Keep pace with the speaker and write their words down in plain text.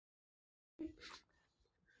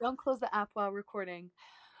Don't close the app while recording.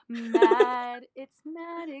 Mad, it's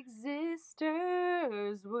mad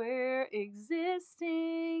existers. We're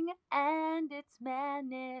existing, and it's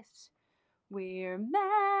madness. We're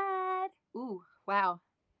mad. Ooh, wow.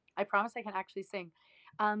 I promise I can actually sing.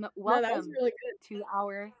 No, that was Welcome really good. to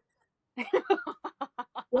our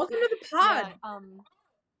Welcome to the pod. Yeah,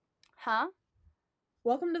 huh?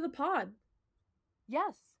 Welcome to the pod.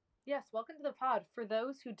 Yes. Yes, welcome to the pod. For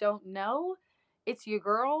those who don't know, it's your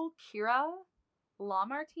girl, Kira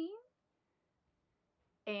Lamartine,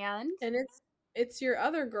 and And it's your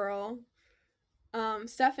other girl,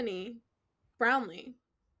 Stephanie Brownlee.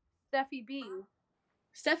 Steffi B.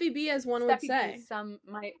 Steffi B, as one would Steffi B. say. Some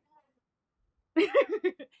might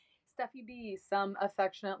Steffi B. Some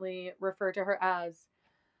affectionately refer to her as.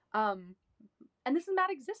 And this is Mad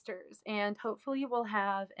Existers, and hopefully we'll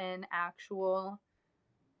have an actual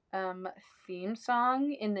theme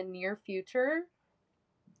song in the near future.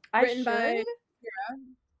 Written by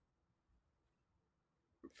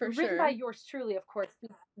for Written by sure. yours truly, of course,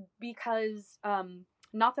 because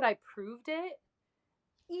not that I proved it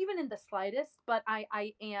even in the slightest, but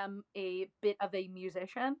I am a bit of a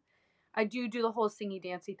musician. I do the whole singy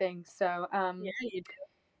dancy thing. So Yeah, you do.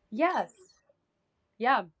 yes.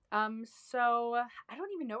 Yeah. So I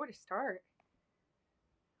don't even know where to start.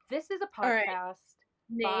 This is a All right. podcast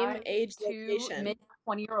Name, by age, two location.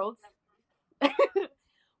 mid-20-year-olds.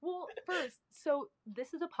 Well, first, so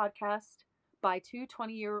this is a podcast by two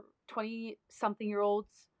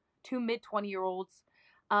 20-something-year-olds, two mid-20-year-olds,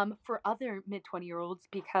 for other mid-20-year-olds,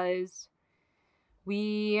 because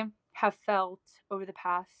we have felt over the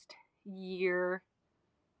past year.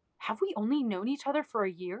 Have we only known each other for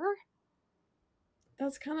a year?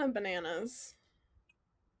 That's kind of bananas.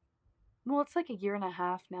 Well, it's like a year and a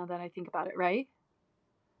half now that I think about it, right?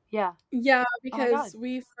 Yeah. Yeah, Oh my God.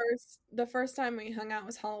 because the first time we hung out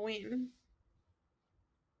was Halloween.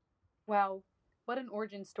 Wow. What an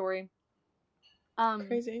origin story.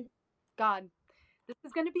 Crazy. God, this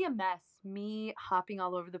is going to be a mess. Me hopping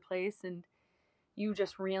all over the place and you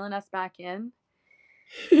just reeling us back in.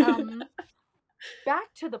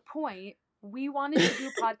 Back to the point, we wanted to do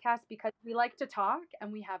a podcast because we like to talk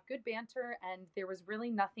and we have good banter, and there was really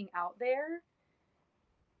nothing out there,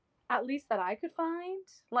 at least that I could find.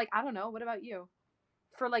 Like, I don't know, what about you?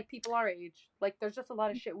 For like people our age, like there's just a lot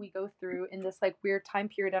of shit we go through in this like weird time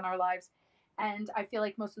period in our lives. And I feel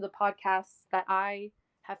like most of the podcasts that I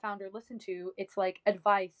have found or listened to, it's like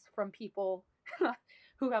advice from people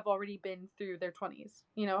who have already been through their 20s,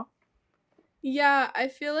 you know? Yeah, I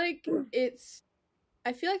feel like the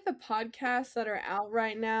podcasts that are out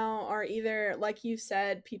right now are either, like you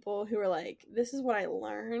said, people who are like, this is what I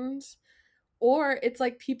learned, or it's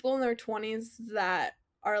like people in their 20s that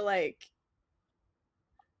are like,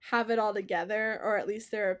 have it all together, or at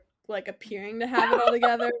least they're like appearing to have it all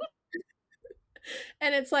together.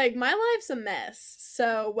 And it's like, my life's a mess,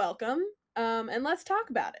 so welcome, and let's talk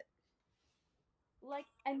about it. Like,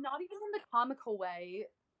 and not even in the comical way,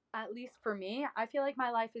 at least for me. I feel like my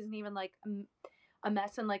life isn't even like a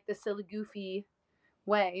mess in like the silly, goofy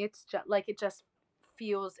way. It's just like it just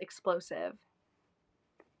feels explosive.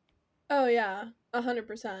 Oh yeah,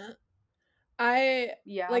 100%. I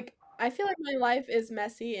Yeah. like I feel like my life is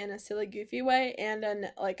messy in a silly goofy way, and in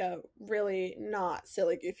like a really not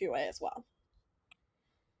silly goofy way as well.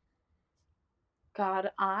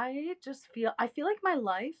 God, I feel like my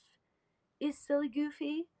life is silly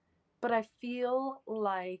goofy, but I feel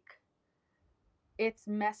like it's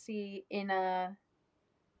messy in a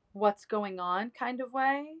what's going on kind of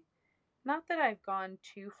way. Not that I've gone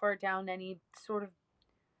too far down any sort of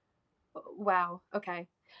wow, okay.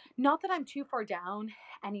 Not that I'm too far down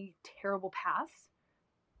any terrible paths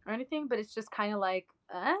or anything, but it's just kind of like,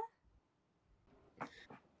 And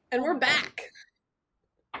Oh we're my God.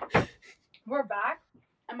 back. We're back,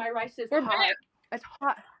 and my rice is We're hot. back. It's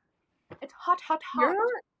hot. It's hot, hot, You're hot.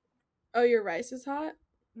 hot. Oh, your rice is hot?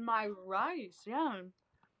 My rice, yeah.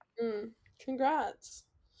 Congrats.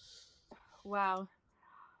 Wow.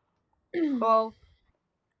 Well,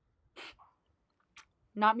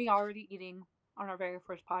 not me already eating on our very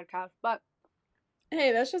first podcast, but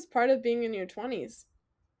Hey, that's just part of being in your 20s.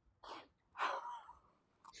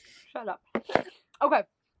 shut up. Okay.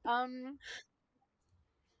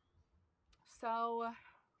 So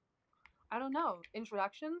I don't know.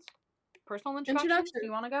 Introductions? Personal introductions? Do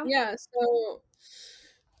you want to go? Yeah, so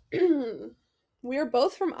we are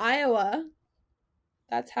both from Iowa.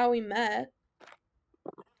 That's how we met.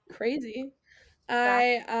 Crazy.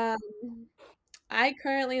 I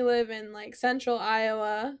currently live in like central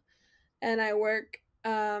Iowa, and I work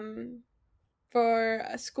for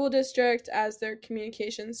a school district as their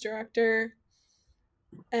communications director,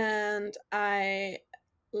 and I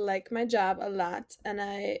like my job a lot and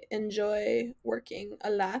I enjoy working a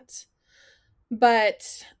lot.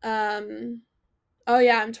 But oh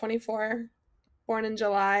yeah, I'm 24, born in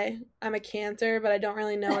July. I'm a Cancer, but I don't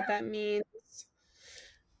really know what that means.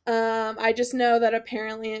 I just know that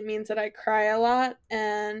apparently it means that I cry a lot,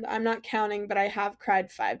 and I'm not counting, but I have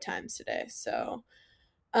cried 5 times today. So,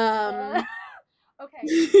 Okay,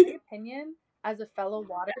 in my opinion, as a fellow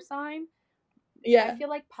water sign, yeah. I feel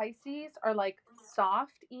like Pisces are like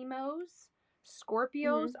soft emos,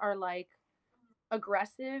 Scorpios are like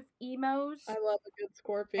aggressive emos, I love a good and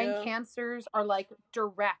Scorpio. Cancers are like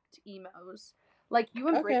direct emos. Like you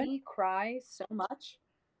and Okay. Brittany cry so much,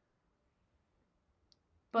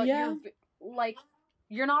 but Yeah, like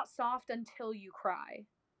you're not soft until you cry.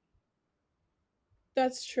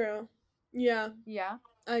 that's true. Yeah, Yeah.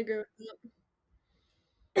 I agree with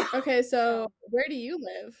that. Okay, so So, where do you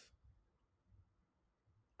live?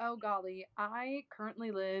 oh golly, I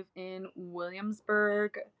currently live in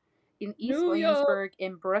Williamsburg, in East New York. Williamsburg,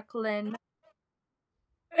 in Brooklyn.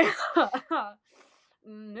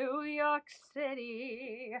 New York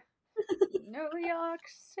City. New York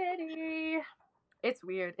City. It's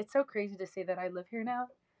weird. It's so crazy to say that I live here now.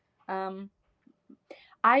 Um,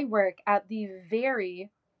 I work at the very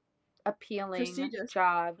appealing Prestigious.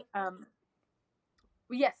 job.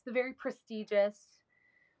 Yes, the very prestigious,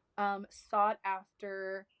 sought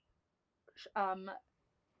after um,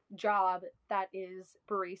 job that is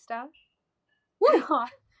barista Woo!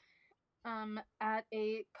 at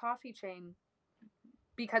a coffee chain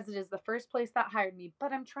because it is the first place that hired me.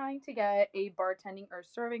 But I'm trying to get a bartending or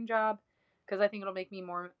serving job because I think it'll make me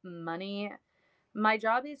more money. My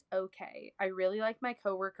job is okay. I really like my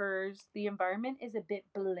coworkers. The environment is a bit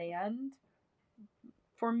bland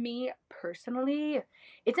for me personally.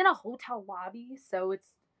 It's in a hotel lobby, so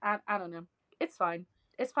I don't know. It's fine.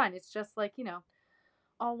 It's fine. It's just like,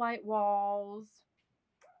 all white walls.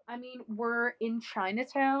 I mean, we're in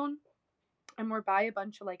Chinatown and we're by a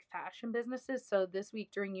bunch of like fashion businesses. So this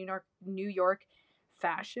week during New York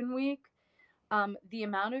Fashion Week, the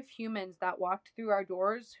amount of humans that walked through our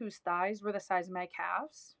doors whose thighs were the size of my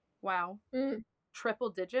calves. Wow. Mm, Triple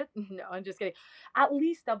digit? No, I'm just kidding. At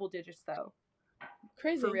least double digits though. For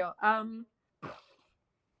crazy. real.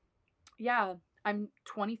 Yeah, I'm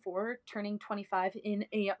 24, turning 25 in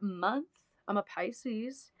a month. I'm a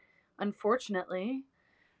Pisces, unfortunately.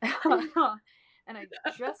 And I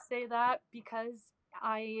just say that because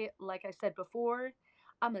like I said before,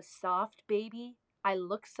 I'm a soft baby. I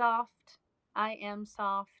look soft. I am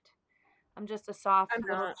soft. I'm just a soft I'm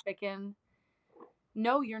little not. chicken.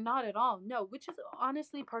 No, you're not at all. No, which is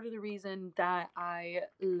honestly part of the reason that I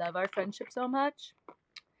love our friendship so much.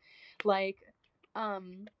 Like,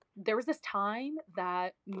 there was this time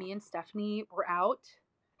that me and Stephanie were out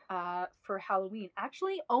for Halloween.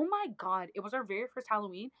 Actually, oh my God, it was our very first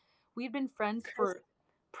Halloween. We'd been friends Crazy. for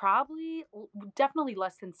probably, definitely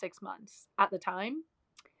less than 6 months at the time.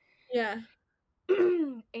 Yeah.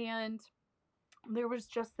 And there was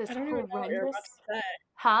just this I don't even know what you're about to horrendous, say.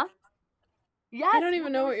 huh? I Yes, don't well,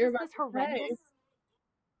 even there know was what you're just about this to horrendous. say.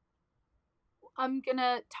 I'm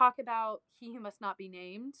gonna talk about He Who Must Not Be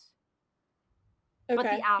Named, but the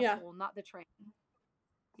Okay, yeah. asshole, not the train.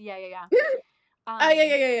 Yeah, yeah, yeah. Oh,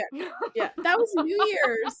 yeah. Yeah. Yeah, that was New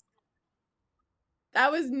Year's.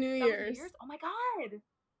 That was New That was New Year's. Year's? Oh my God.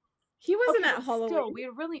 He wasn't Okay, at but Halloween. still, we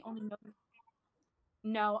had really only known.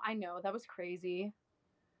 No, I know. That was crazy.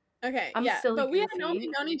 Okay, I'm yeah, silly but we had only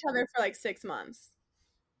goofy. known each other for like 6 months.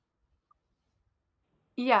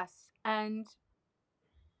 Yes, and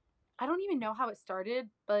I don't even know how it started,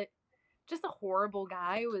 but just a horrible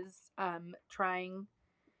guy was trying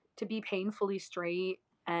to be painfully straight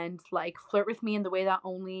and like flirt with me in the way that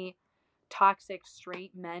only toxic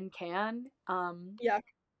straight men can. Yeah.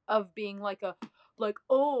 Of being like,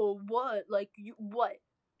 oh, what, like, you what,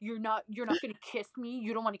 you're not gonna kiss me,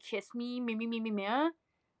 you don't want to kiss me.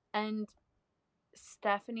 And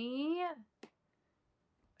Stephanie,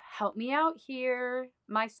 help me out here,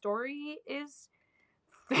 my story is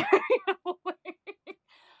very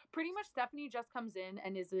pretty much Stephanie just comes in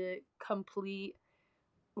and is a complete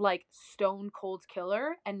like stone cold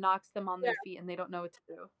killer and knocks them on Yeah, their feet and they don't know what to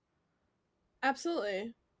do.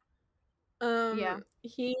 absolutely. Yeah.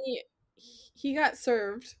 He got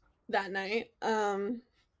served that night.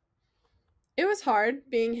 It was hard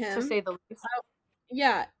being To him. say the least.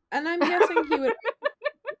 Yeah, and I'm guessing he would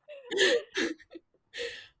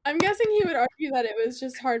I'm guessing he would argue that it was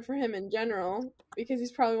just hard for him in general because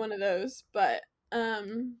he's probably one of those, but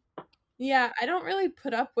yeah, I don't really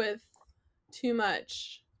put up with too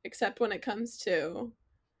much, except when it comes to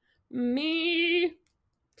me.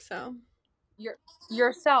 So,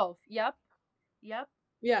 Yourself. Yep. Yep.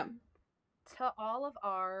 yeah. To all of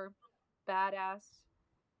our badass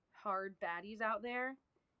hard baddies out there,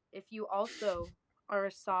 if you also are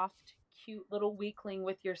a soft, cute little weakling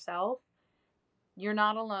with yourself, you're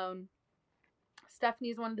not alone.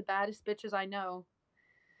 Stephanie's one of the baddest bitches I know.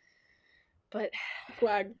 But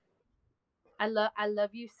Swag. I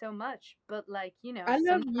love you so much, but like, I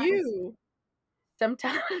love you.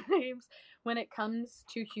 sometimes when it comes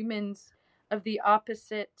to humans of the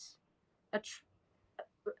opposite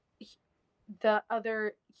the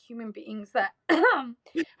other human beings that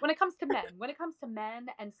when it comes to men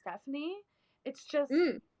and Stephanie, it's just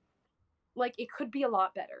like it could be a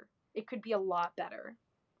lot better. It could be a lot better.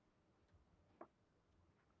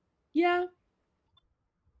 Yeah.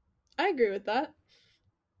 I agree with that.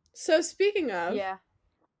 So speaking of, Yeah.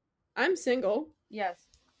 I'm single. Yes.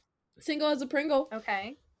 Single as a Pringle.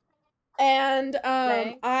 Okay. And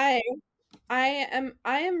Okay. I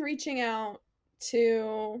am reaching out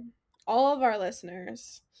to all of our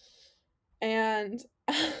listeners, and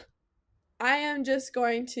I am just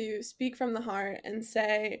going to speak from the heart and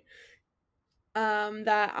say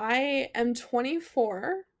that I am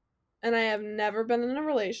 24 and I have never been in a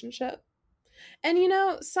relationship. And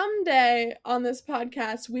someday on this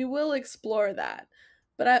podcast we will explore that.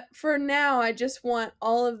 But for now, I just want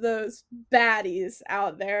all of those baddies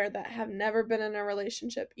out there that have never been in a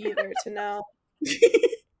relationship either to know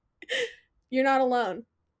you're not alone.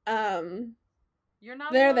 You're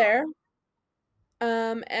not They're alone.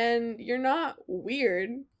 there. And you're not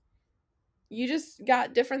weird. You just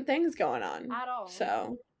got different things going on. At all.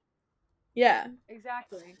 So, yeah.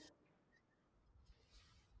 Exactly.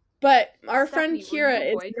 But our Stephanie, friend were you Kira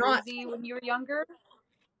is boy not. crazy when you were younger?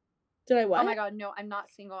 Did I Oh what? my god, no, I'm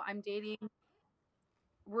not single. I'm dating.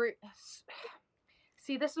 We're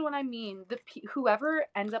See, this is what I mean. Whoever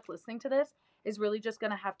ends up listening to this is really just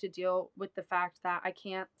going to have to deal with the fact that I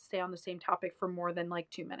can't stay on the same topic for more than like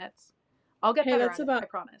 2 minutes. I'll get Hey, better that's at it, about. I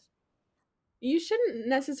promise. You shouldn't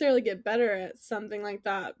necessarily get better at something like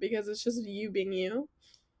that because it's just you being you.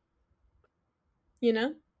 You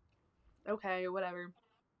know? Okay, whatever.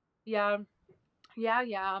 Yeah.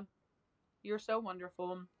 Yeah. You're so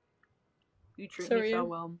wonderful. You treat So me are so you.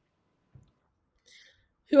 well.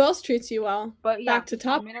 Who else treats you well? But yeah, Back to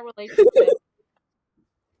top. I'm in a relationship.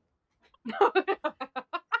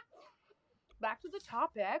 Back to the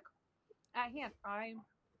topic at hand. I'm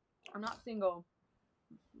not single.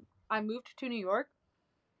 I moved to New York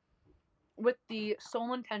with the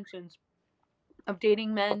sole intentions of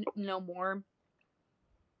dating men no more.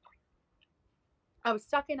 I was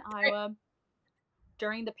stuck in Iowa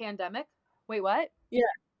during the pandemic. Wait, what? Yeah.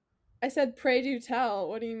 I said pray do tell.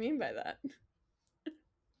 What do you mean by that?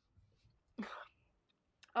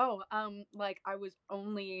 Oh, like I was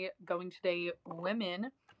only going to date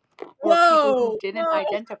women or people who Whoa! didn't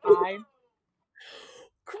identify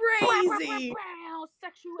Crazy!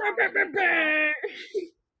 sexuality.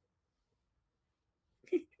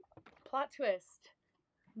 Plot twist.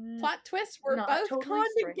 Plot twist, we're Not both totally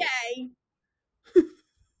kinda straight.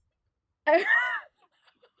 gay.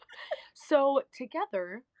 So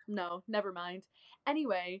together, no, never mind.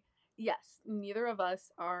 Anyway, yes, neither of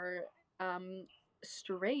us are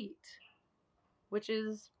straight, which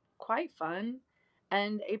is quite fun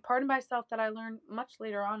and a part of myself that I learned much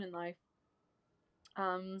later on in life.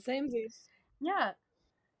 Samesies. Yeah,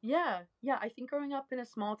 yeah. I think growing up in a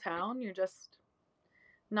small town, you're just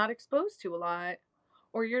not exposed to a lot,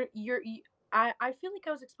 or I feel like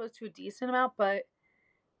I was exposed to a decent amount, but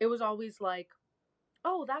it was always like,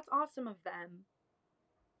 oh, that's awesome of them,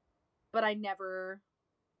 but I never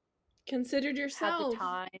Considered had the yourself.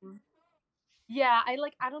 time. Yeah, I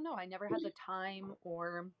don't know. I never had the time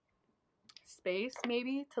or space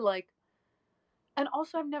maybe to like, and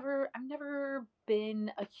also I've never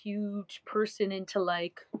been a huge person into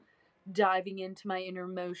like diving into my inner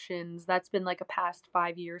emotions. That's been like a past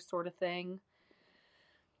 5 years sort of thing.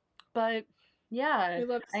 But yeah, We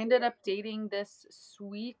love I ended up dating this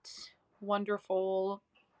sweet, wonderful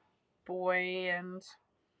boy, and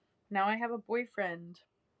now I have a boyfriend.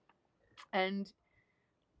 And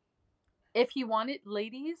if he wanted,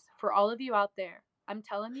 ladies, for all of you out there, I'm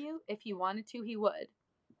telling you, if he wanted to, he would.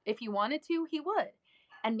 If he wanted to, he would.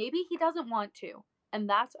 And maybe he doesn't want to, and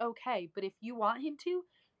that's okay. But if you want him to,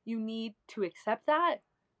 you need to accept that,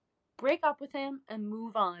 break up with him, and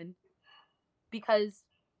move on. Because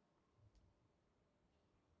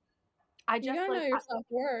I You just gotta know like your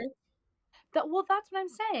self-worth. that. Well, that's what I'm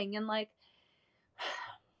saying. And like,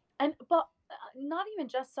 and but not even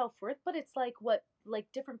just self-worth, but it's like what, like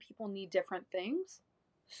different people need different things.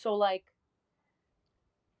 So like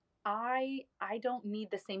I don't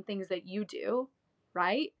need the same things that you do,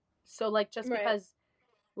 right? So like just Right. because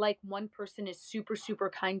like one person is super super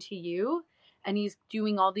kind to you and he's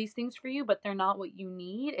doing all these things for you, but they're not what you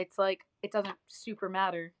need, it's like it doesn't super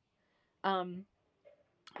matter. Um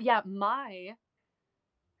yeah, my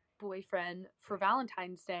boyfriend for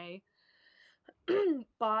Valentine's Day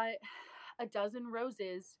bought a dozen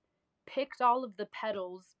roses, picked all of the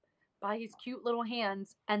petals by his cute little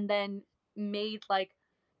hands, and then made like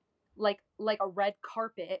a red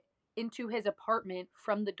carpet into his apartment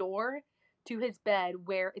from the door to his bed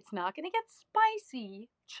where it's not going to get spicy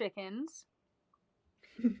chickens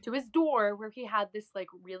to his door where he had this like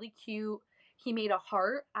really cute, he made a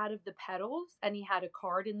heart out of the petals and he had a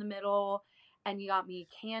card in the middle, and he got me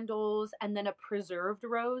candles and then a preserved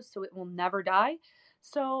rose so it will never die.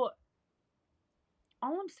 So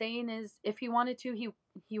all I'm saying is if he wanted to,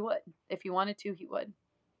 he would. If he wanted to, he would.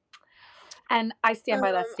 And I stand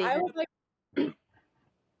by that statement.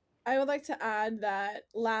 I would like to add that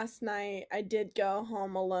last night I did go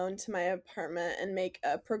home alone to my apartment and make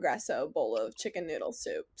a Progresso bowl of chicken noodle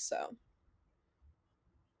soup. So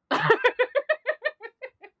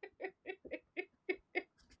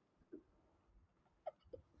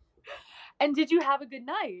And did you have a good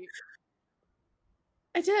night?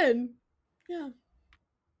 I did. Yeah.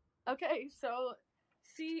 Okay, so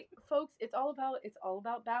see, folks, it's all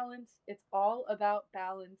about balance. It's all about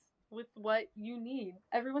balance with what you need.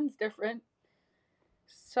 Everyone's different.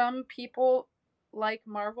 Some people like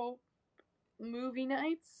Marvel movie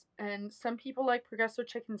nights, and some people like Progresso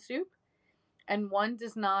chicken soup, and one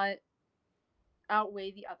does not outweigh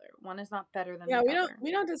the other. One is not better than Yeah, the other.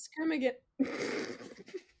 we don't discriminate.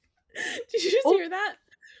 Did you just hear that?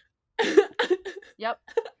 Yep.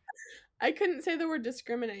 I couldn't say the word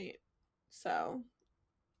discriminate. So,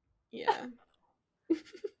 yeah.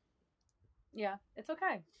 Yeah, it's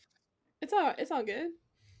okay. It's all good.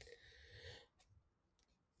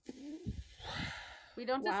 We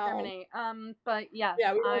don't Wow. discriminate. But yes,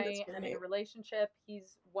 Yeah, we don't I am in discriminate. a relationship.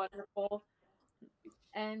 He's wonderful.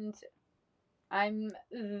 And I'm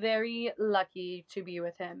very lucky to be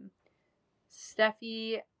with him.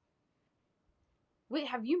 Steffi, wait,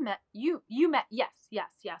 have you met you met, yes.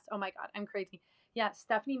 Oh my god, I'm crazy. Yeah,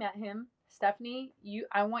 Stephanie met him. Stephanie,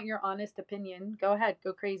 I want your honest opinion. Go ahead,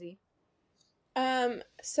 go crazy.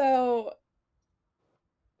 So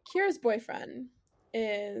Kira's boyfriend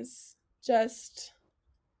is just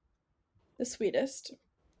the sweetest,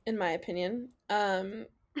 in my opinion.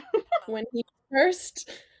 When he first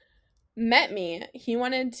met me, he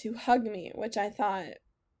wanted to hug me, which I thought,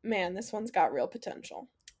 man, this one's got real potential.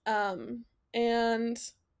 And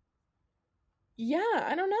yeah,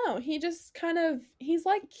 I don't know. He just kind of, he's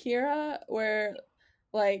like Kira, where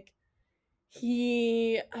like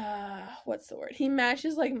what's the word? He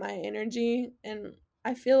matches like my energy, and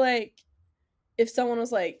I feel like if someone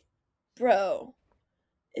was like, "Bro,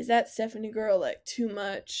 is that Stephanie girl like too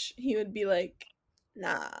much?" he would be like,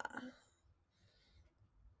 "Nah."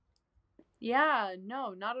 Yeah,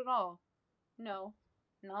 no, not at all. No,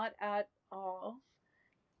 not at all.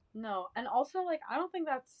 No. And also, like, I don't think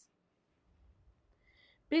that's.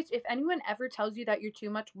 Bitch, if anyone ever tells you that you're too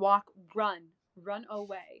much, run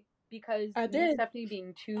away. Because I me and did. Stephanie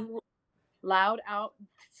being too loud out.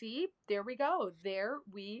 See, there we go. There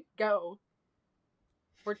we go.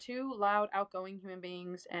 We're two loud, outgoing human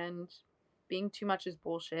beings, and being too much is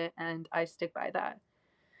bullshit, and I stick by that.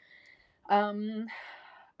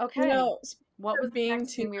 Okay. You know, What was the being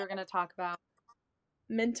next too thing we were going to talk about?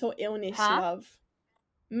 mental illness, Huh? love.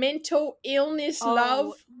 Mental illness, Oh,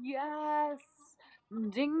 love. yes.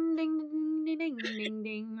 Ding, ding, ding, ding, ding,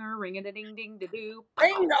 ding, ring a ding, ding, ding, doo.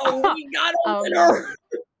 Bingo, we got a winner.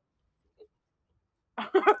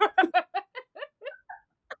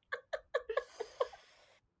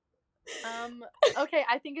 Okay,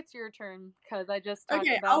 I think it's your turn because I just talked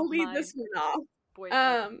Okay, about I'll lead my this one off.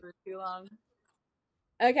 boyfriend for too long.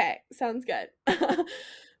 Okay, sounds good.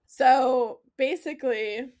 So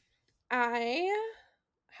basically, I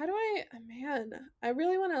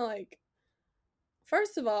really want to like,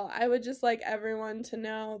 first of all, I would just like everyone to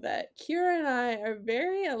know that Kira and I are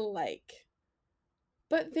very alike,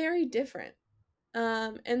 but very different.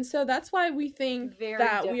 And so that's why we think Very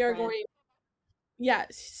that we are different. going, yeah,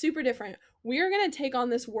 super different. We are going to take on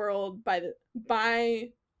this world by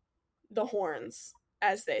the horns,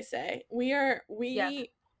 as they say. We Yes.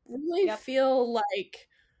 really Yep. feel like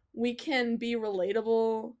we can be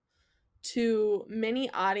relatable to many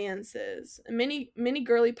audiences, many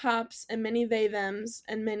girly pops, and many they thems,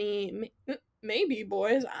 and many maybe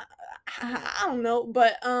boys. I don't know,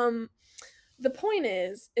 but the point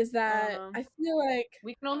is I don't that know. I feel like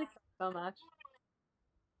We can only try so much.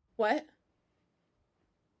 what?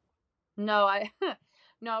 No, I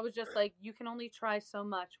no, I was just like, you can only try so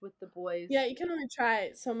much with the boys. Yeah, you can only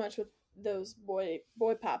try so much with those boy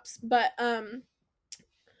pops, but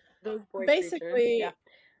Those boy creatures. Yeah. basically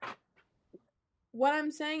what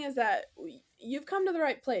I'm saying is that you've come to the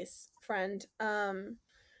right place, friend.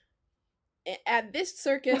 At this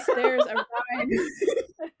circus, there's a ride.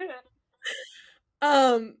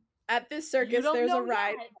 um, at this You circus, don't there's a know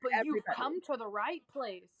ride yet, for but you've everybody. come to the right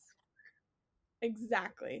place.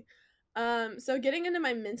 Exactly. So getting into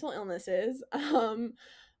my mental illnesses,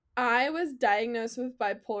 I was diagnosed with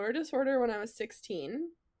bipolar disorder when I was 16.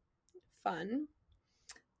 Fun.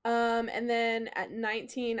 And then at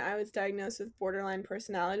 19, I was diagnosed with borderline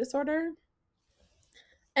personality disorder.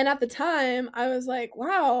 And at the time, I was like,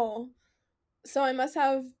 wow, so I must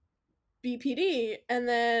have BPD. And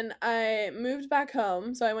then I moved back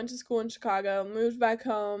home. So I went to school in Chicago, moved back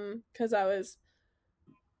home because I was.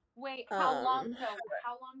 Wait, how long? No,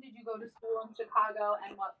 how long did you go to school in Chicago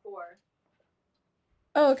and what for?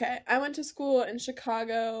 Oh, okay. I went to school in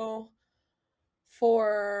Chicago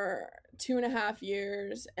for 2.5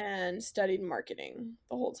 years and studied marketing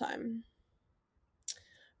the whole time.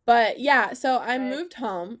 But yeah, so I Okay. moved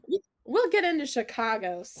home. We'll get into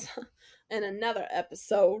Chicago's in another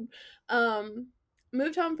episode. Um,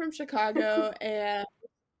 moved home from Chicago and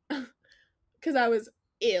because I was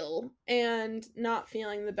ill and not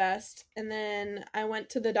feeling the best. And then I went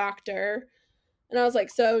to the doctor and I was like,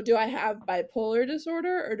 so do I have bipolar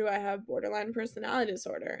disorder or do I have borderline personality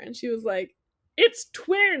disorder? And she was like, it's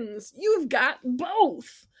twins. You've got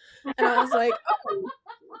both. And I was like, oh.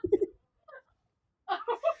 Oh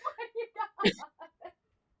my god.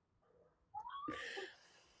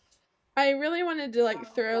 I really wanted to like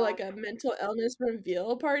Oh throw god. like a mental illness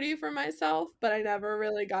reveal party for myself, but I never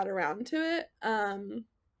really got around to it.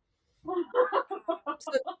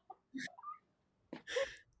 So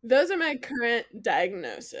those are my current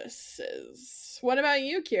diagnoses. What about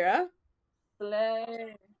you, Kira?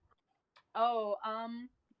 Slay. Oh,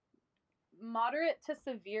 moderate to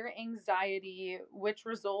severe anxiety, which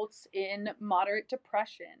results in moderate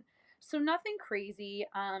depression. So nothing crazy,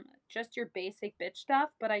 just your basic bitch stuff.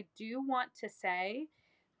 But I do want to say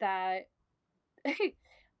that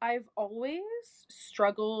I've always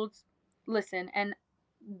struggled. Listen, and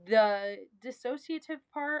the dissociative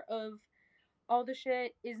part of all the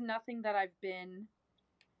shit is nothing that I've been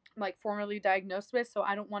like formally diagnosed with. So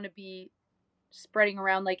I don't want to be spreading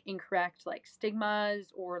around like incorrect like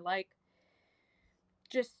stigmas or like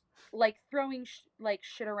just like throwing like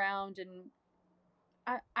shit around and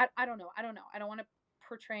I don't know. I don't want to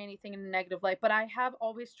portray anything in a negative light, but I have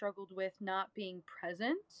always struggled with not being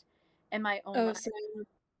present in my own Oh, life. so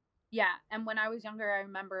Yeah, and when I was younger, I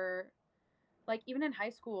remember like even in high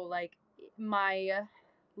school, like my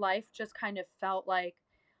life just kind of felt like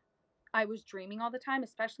I was dreaming all the time,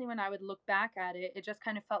 especially when I would look back at it. It just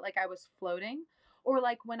kind of felt like I was floating. Or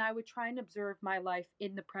like when I would try and observe my life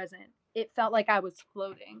in the present, it felt like I was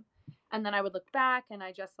floating. And then I would look back and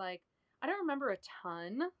I just like, I don't remember a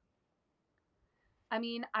ton. I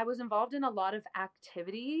mean, I was involved in a lot of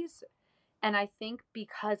activities. And I think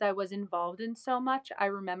because I was involved in so much, I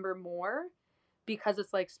remember more because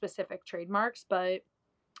it's like specific trademarks. But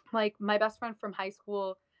like my best friend from high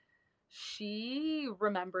school, she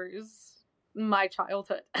remembers my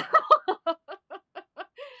childhood.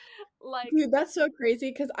 Like, dude, that's so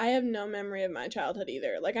crazy because I have no memory of my childhood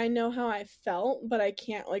either. Like I know how I felt, but I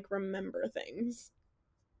can't like remember things.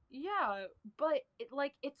 yeah, but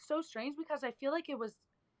it's so strange because I feel like it was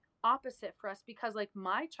opposite for us because like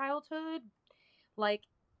my childhood, like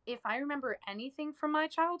if I remember anything from my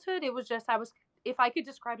childhood, it was just I was if I could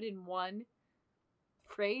describe it in one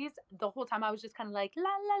phrase, the whole time I was just kind of like la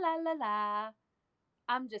la la la la.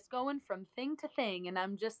 I'm just going from thing to thing and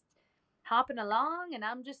I'm just hopping along and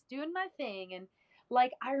I'm just doing my thing. And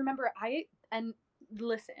like, I remember and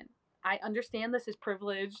listen, I understand this is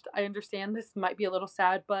privileged. I understand this might be a little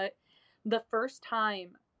sad, but the first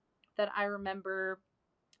time that I remember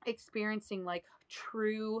experiencing like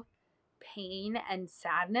true pain and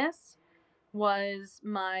sadness was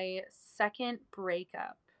my second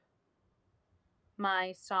breakup,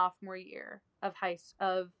 my sophomore year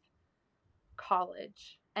of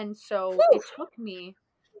college. And so Whew. it took me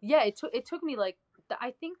yeah, it took me like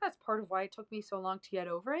I think that's part of why it took me so long to get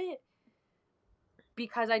over it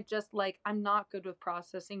because I just like I'm not good with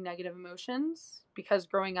processing negative emotions because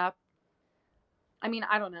growing up, I mean,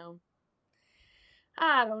 I don't know.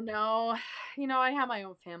 I don't know. You know, I have my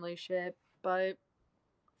own family shit. But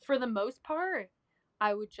for the most part,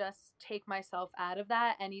 I would just take myself out of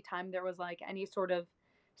that anytime there was like any sort of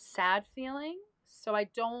sad feeling. So I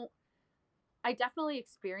definitely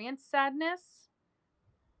experienced sadness,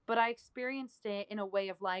 but I experienced it in a way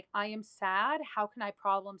of like, I am sad. How can I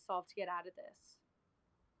problem solve to get out of this?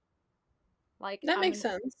 Like, That makes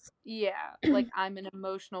sense. yeah, like I'm an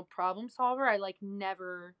emotional problem solver. I like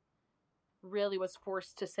never really was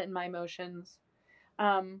forced to sit in my emotions.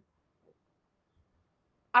 Um,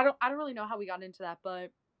 I don't really know how we got into that,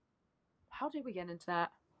 but how did we get into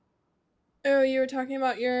that? Oh, you were talking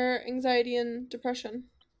about your anxiety and depression.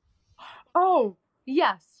 Oh,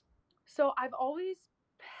 yes. So I've always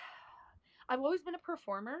been a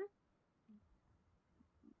performer.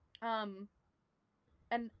 Um,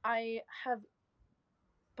 and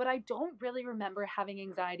but I don't really remember having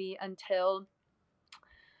anxiety until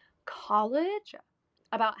college,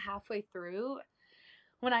 about halfway through,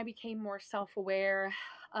 when I became more self-aware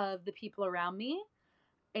of the people around me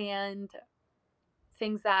and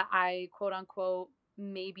things that I quote unquote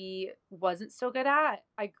maybe wasn't so good at.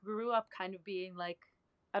 I grew up kind of being like,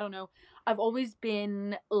 I don't know, I've always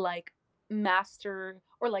been like master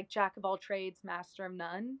or like jack of all trades, master of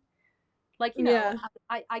none. Like, Yeah.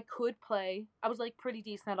 I could play. I was like pretty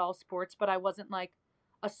decent at all sports, but I wasn't like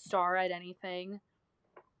a star at anything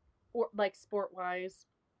or like sport wise.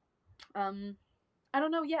 Um, I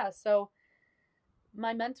don't know. Yeah. So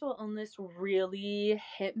my mental illness really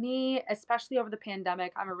hit me, especially over the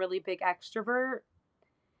pandemic. I'm a really big extrovert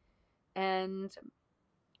and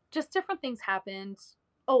just different things happened.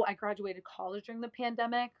 Oh, I graduated college during the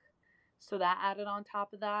pandemic, so that added on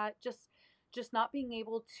top of that. Just not being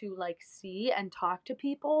able to like see and talk to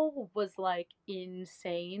people was like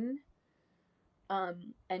insane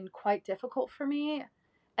and quite difficult for me.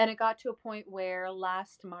 And it got to a point where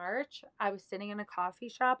last March, I was sitting in a coffee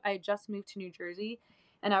shop. I had just moved to New Jersey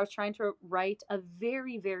and I was trying to write a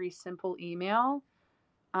very, very simple email.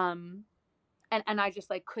 Um, and I just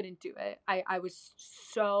like couldn't do it. I was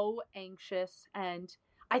so anxious and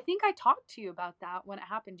I think I talked to you about that when it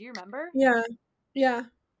happened. Do you remember? Yeah. Yeah.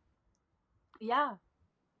 Yeah.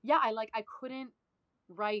 Yeah, I couldn't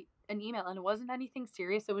write an email and it wasn't anything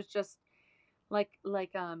serious. It was just like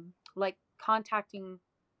contacting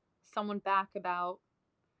someone back about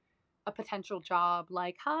a potential job,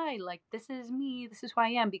 like, hi, like this is me, this is who I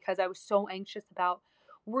am, because I was so anxious about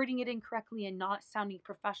wording it incorrectly and not sounding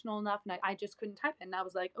professional enough. And I just couldn't type it. And I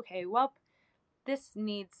was like, okay, well, this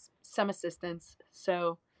needs some assistance.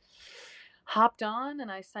 So hopped on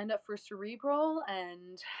and I signed up for Cerebral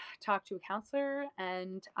and talked to a counselor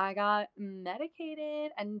and I got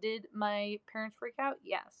medicated. And did my parents freak out?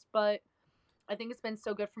 Yes. But I think it's been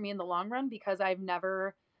so good for me in the long run because I've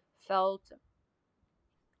never felt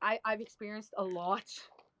I've experienced a lot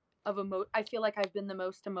of I feel like I've been the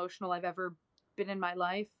most emotional I've ever been in my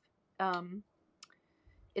life um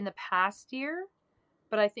in the past year,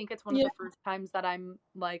 but I think it's one of Yeah. the first times that I'm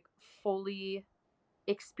like fully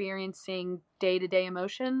experiencing day-to-day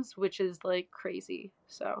emotions, which is like crazy.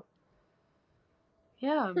 So,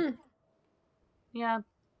 yeah. Hmm. Yeah,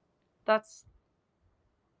 that's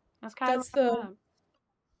that's kind of That's where the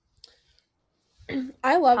I'm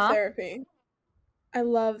I at. love Huh? therapy. I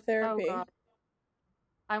love Oh therapy. god.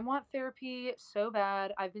 I want therapy so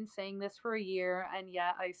bad. I've been saying this for a year and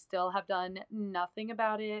yet I still have done nothing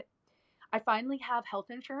about it. I finally have health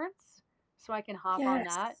insurance, so I can hop on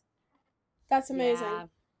Yes. that. That's amazing.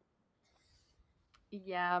 Yeah.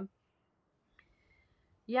 Yeah.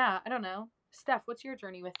 Yeah, I don't know. Steph, what's your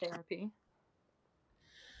journey with therapy?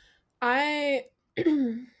 I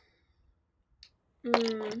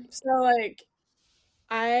so like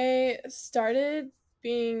I started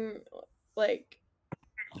being like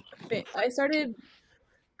I started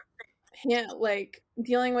like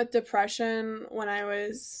dealing with depression when I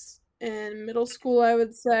was in middle school, I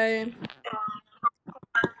would say.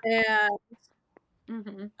 And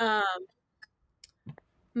Mm-hmm. um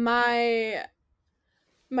my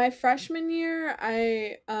my freshman year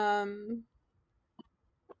I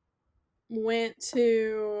went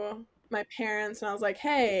to my parents and I was like,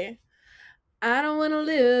 "Hey, I don't want to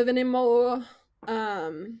live anymore."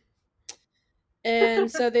 Um and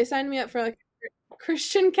so they signed me up for like a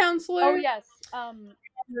Christian Oh counselor. yes.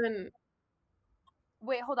 And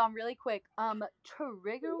Wait, hold on really quick.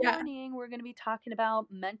 Trigger yeah, warning, we're gonna be talking about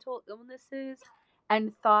mental illnesses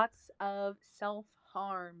and thoughts of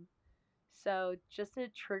self-harm. So just a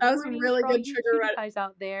that trigger was a warning really for all good you trigger cutie red. pies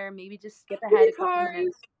out there. Maybe just skip ahead Cutie a couple pie.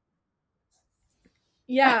 minutes.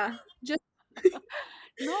 Yeah, just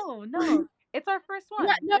No, no. It's our first Yeah,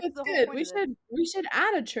 one. no, That's it's the whole good. point of this. We should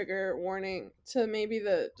add a trigger warning to maybe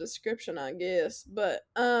the description, I guess. But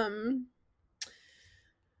whew,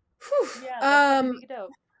 Yeah, that's probably be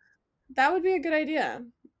dope. that would be a good idea.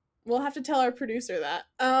 We'll have to tell our producer that.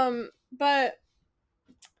 But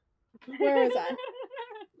where was I?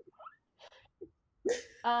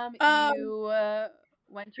 Um, You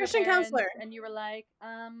went to your Christian parents counselor. and you were like,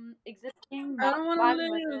 existing, I not don't want to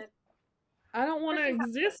vibing with live. it. I don't want to Christian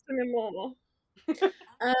exist anymore.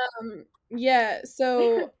 counselor. Yeah,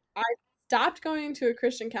 so I stopped going to a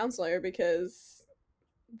Christian counselor because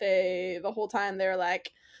the whole time they were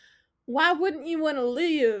like, why wouldn't you want to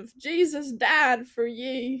live? Jesus died for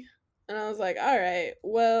ye. And I was like, all right,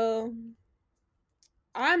 well,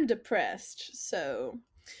 I'm depressed, so.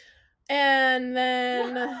 And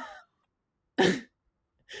then,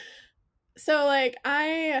 so like,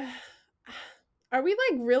 are we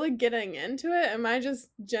like really getting into it? Am I just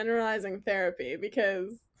generalizing therapy?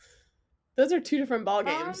 Because those are two different ball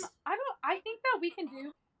games. I think that we can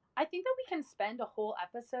do. I think that we can spend a whole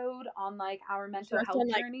episode on like our mental Just health on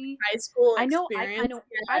like journey. high school I know. experience. I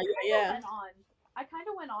Yeah, kind yeah, of yeah. went on. I kind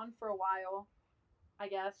of went on for a while. I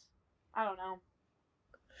guess. I don't know.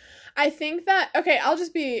 I think that okay, I'll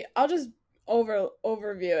just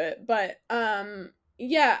overview it, but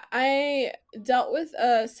yeah, I dealt with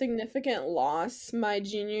a significant loss my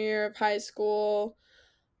junior year of high school.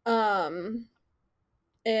 Um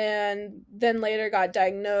and then later got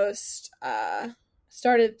diagnosed,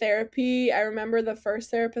 started therapy. I remember the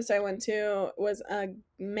first therapist I went to was a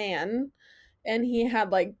man, and he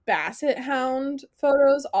had like basset hound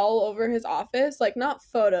photos all over his office, like not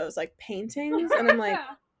photos, like paintings, and I'm like,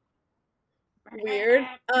 weird.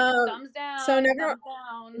 Thumbs So down. never, Thumbs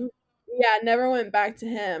down. yeah, never went back to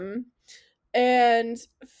him. And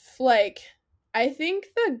like, I think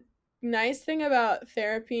the nice thing about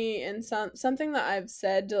therapy and something that I've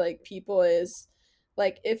said to like people is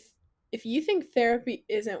like if you think therapy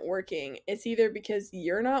isn't working, it's either because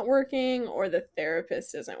you're not working or the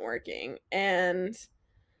therapist isn't working. And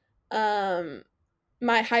um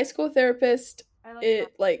my high school therapist, I like that.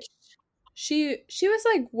 it like she was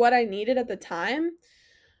like what I needed at the time.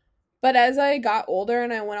 But as I got older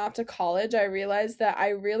and I went off to college, I realized that I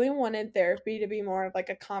really wanted therapy to be more of like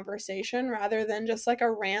a conversation rather than just like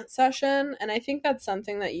a rant session. And I think that's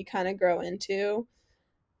something that you kind of grow into.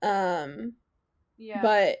 Um, Yeah.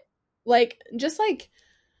 but like, just like,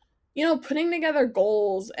 you know, putting together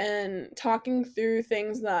goals and talking through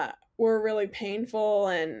things that were really painful,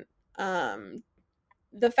 and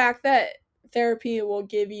the fact that therapy will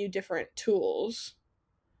give you different tools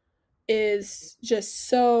is just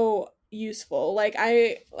so useful. Like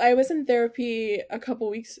I was in therapy a couple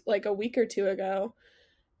weeks, like a week or two ago,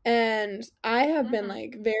 and I have been Mm-hmm.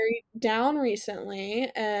 like very down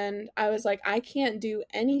recently, and I was like I can't do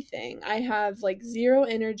anything. I have like zero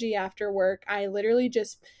energy after work. I literally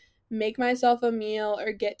just make myself a meal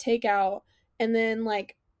or get takeout, and then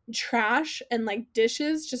like trash and like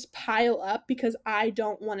dishes just pile up because I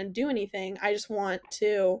don't want to do anything. I just want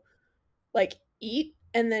to like eat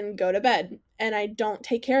and then go to bed, and I don't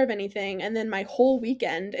take care of anything, and then my whole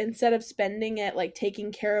weekend, instead of spending it like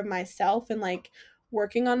taking care of myself and like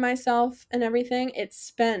working on myself and everything, it's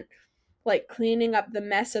spent like cleaning up the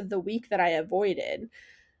mess of the week that I avoided.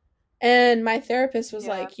 And my therapist was Yeah.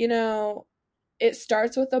 like, you know, it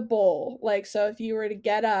starts with a bowl. Like, so if you were to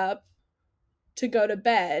get up to go to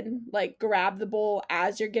bed, like grab the bowl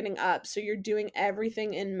as you're getting up, so you're doing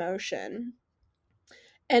everything in motion.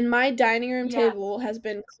 And my dining room Yes. table has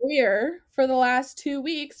been clear for the last 2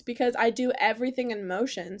 weeks because I do everything in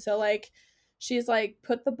motion. So like she's like,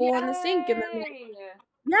 put the bowl in the sink, and then like, Yay.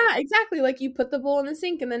 yeah, exactly. Like you put the bowl in the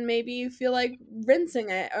sink and then maybe you feel like rinsing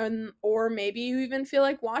it, or maybe you even feel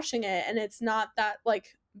like washing it, and it's not that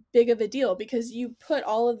like big of a deal because you put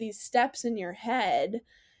all of these steps in your head.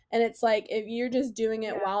 And it's like if you're just doing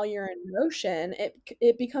it Yeah. while you're in motion,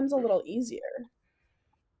 it becomes a little easier.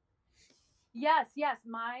 Yes, yes.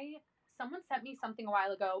 Someone sent me something a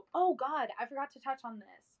while ago. Oh God, I forgot to touch on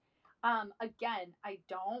this. Again, I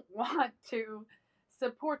don't want to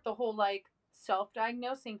support the whole like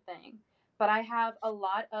self-diagnosing thing, but I have a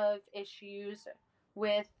lot of issues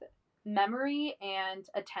with memory and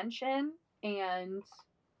attention and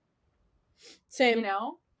you Same.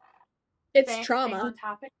 know, It's staying trauma. on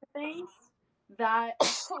topic of things that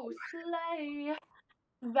oh slay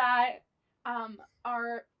that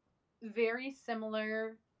are very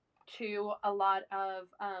similar to a lot of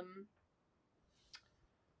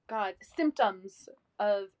symptoms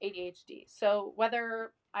of ADHD. So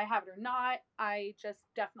whether I have it or not, I just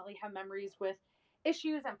definitely have memories with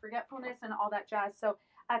issues and forgetfulness and all that jazz. So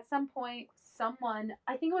at some point, someone,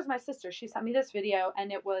 I think it was my sister, she sent me this video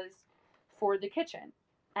and it was for the kitchen.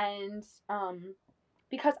 And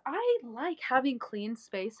because I like having clean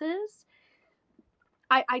spaces.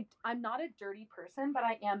 I'm not a dirty person, but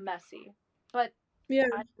I am messy. But Yeah.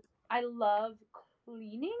 I love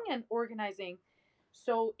cleaning and organizing.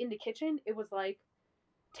 So in the kitchen, it was like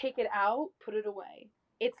take it out, put it away.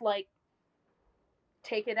 It's like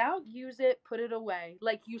take it out, use it, put it away.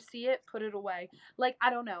 Like you see it, put it away. Like I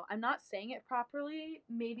don't know. I'm not saying it properly,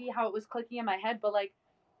 maybe how it was clicking in my head, but like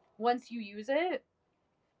once you use it,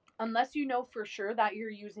 unless you know for sure that you're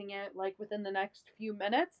using it like within the next few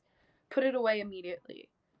minutes, put it away immediately.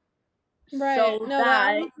 Right. So No,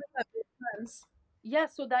 that that 100% makes sense. yeah,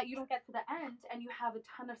 so that you don't get to the end and you have a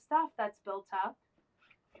ton of stuff that's built up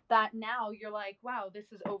that now you're like, wow,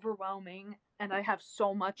 this is overwhelming and I have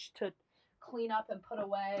so much to clean up and put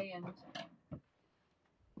away, and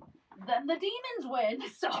then the demons win.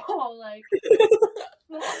 So like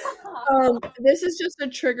This is just a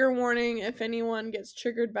trigger warning if anyone gets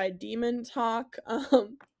triggered by demon talk.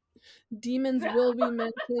 Demons will be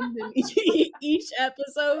mentioned in each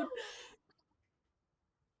episode.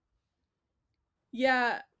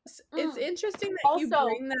 Yeah, it's interesting that also, you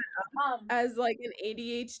bring that up as like an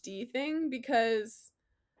ADHD thing because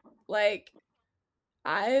like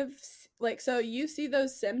so you see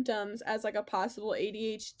those symptoms as like a possible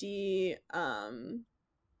ADHD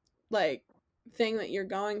like thing that you're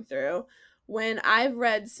going through, when I've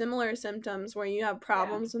read similar symptoms where you have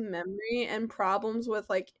problems with memory and problems with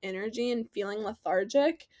like energy and feeling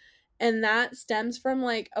lethargic, and that stems from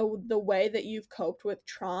like the way that you've coped with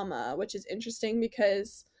trauma, which is interesting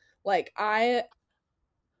because like I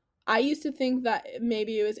used to think that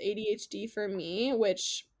maybe it was ADHD for me,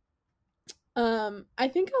 which I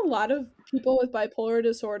think a lot of people with bipolar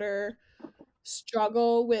disorder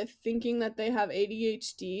struggle with thinking that they have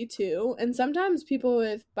ADHD too. And sometimes people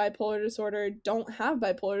with bipolar disorder don't have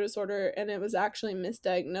bipolar disorder and it was actually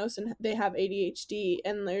misdiagnosed and they have ADHD,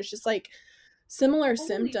 and there's just like similar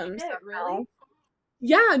symptoms. Shit, really?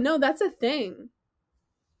 Yeah, no, that's a thing.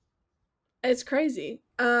 It's crazy.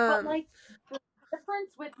 But like the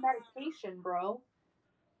difference with medication, bro.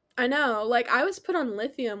 I know. Like I was put on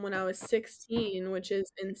lithium when I was 16, which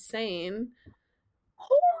is insane.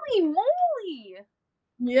 Holy moly!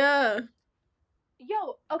 Yeah.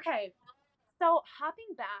 Yo, okay. So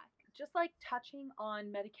hopping back, just like touching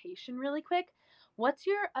on medication really quick, what's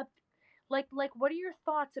your like what are your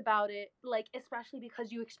thoughts about it? Like especially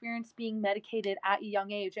because you experienced being medicated at a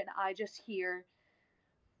young age, and I just hear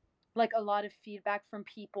like a lot of feedback from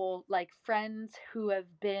people like friends who have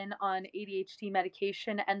been on ADHD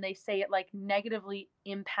medication, and they say it like negatively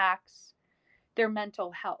impacts their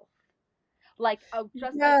mental health. Like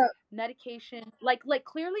just like Yeah. medication, like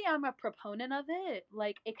clearly I'm a proponent of it.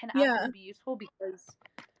 Like it can Yeah. absolutely be useful because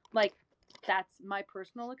like that's my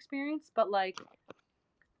personal experience, but like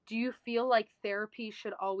do you feel like therapy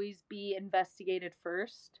should always be investigated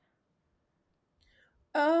first?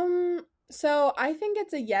 So I think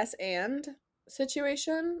it's a yes and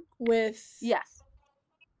situation with Yes.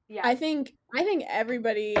 Yeah. I think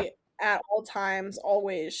everybody at all times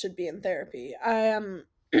always should be in therapy.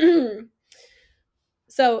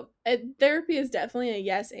 So therapy is definitely a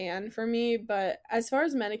yes and for me, but as far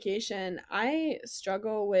as medication, I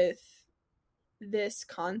struggle with this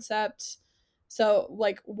concept. So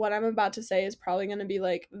like what I'm about to say is probably going to be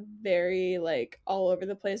like very like all over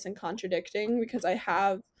the place and contradicting because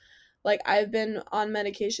I've been on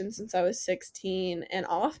medication since I was 16 and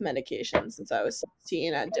off medication since I was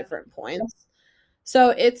 16 at different points. So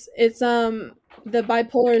it's the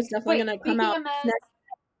bipolar is definitely Wait, going to come speaking out of meds, next.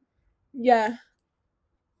 Yeah.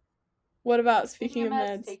 What about speaking speaking of of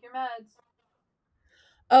meds, meds? take your meds.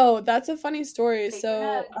 Oh, that's a funny story. Take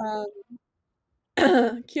your So,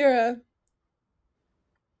 meds. Kira,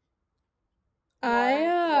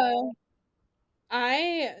 I What?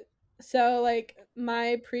 I so like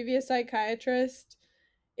my previous psychiatrist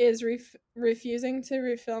is refusing to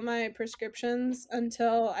refill my prescriptions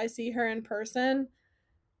until I see her in person,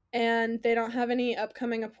 and they don't have any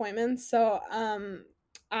upcoming appointments. So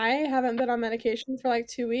I haven't been on medication for like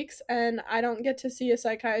 2 weeks, and I don't get to see a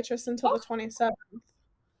psychiatrist until the 27th.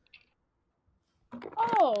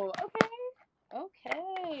 Oh,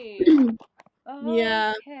 okay.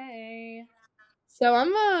 Yeah. Okay. So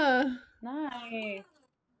I'm Nice.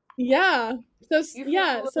 yeah. So You feeling a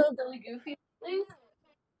yeah, so little silly goofy lately?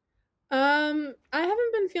 I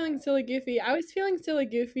haven't been feeling silly goofy. I was feeling silly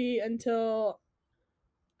goofy until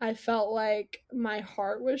I felt like my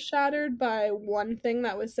heart was shattered by one thing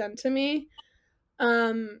that was sent to me.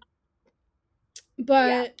 Um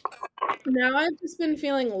But now I've just been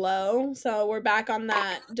feeling low, so we're back on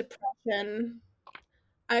that depression.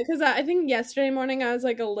 Because I think yesterday morning I was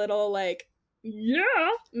like a little like,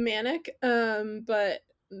 yeah, manic. But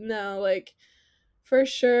no, like for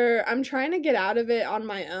sure, I'm trying to get out of it on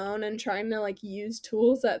my own and trying to like use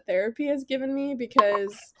tools that therapy has given me,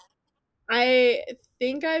 because I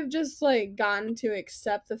think I've just like gotten to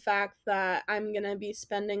accept the fact that I'm gonna be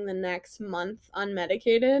spending the next month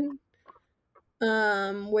unmedicated,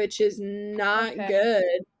 which is not Okay.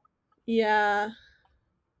 good. Yeah,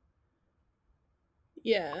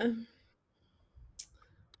 yeah.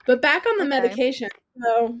 But back on the Okay. medication.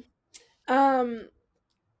 So, um,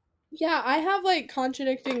 yeah, I have like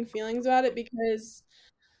contradicting feelings about it, because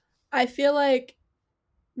I feel like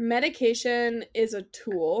medication is a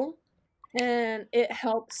tool and it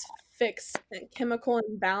helps fix chemical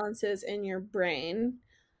imbalances in your brain.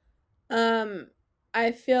 Um,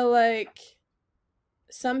 I feel like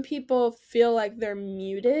some people feel like they're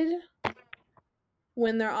muted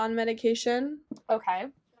when they're on medication.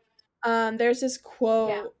 Okay. There's this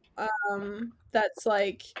Yeah. quote that's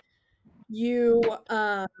like, you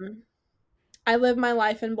I live my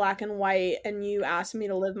life in black and white and you ask me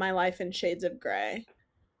to live my life in shades of gray.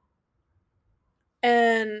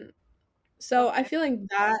 And so I Okay. feel like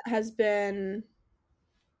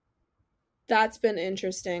that's been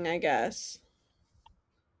interesting, I guess.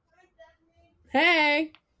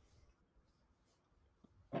 Hey.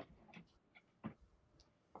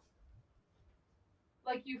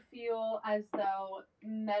 Like you feel as though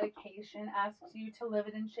medication asks you to live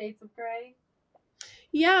it in shades of gray?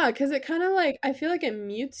 Yeah, cuz it kind of like, I feel like it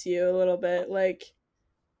mutes you a little bit. Like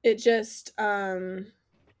it just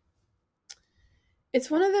it's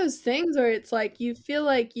one of those things where it's like you feel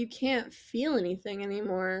like you can't feel anything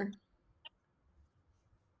anymore.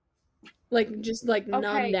 Like just like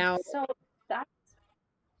numbed Okay, out. so that's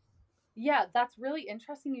yeah, that's really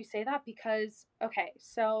interesting you say that because okay,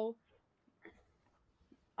 so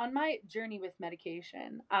on my journey with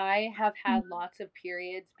medication, I have had lots of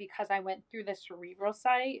periods because I went through the cerebral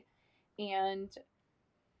site and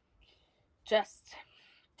just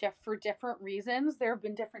for different reasons, there have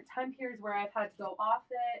been different time periods where I've had to go off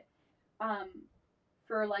it um,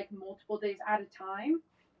 for like multiple days at a time.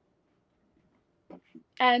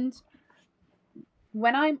 And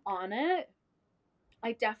when I'm on it,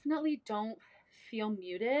 I definitely don't feel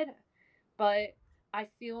muted, but I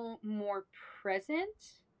feel more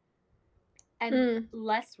present and Mm,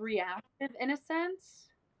 less reactive in a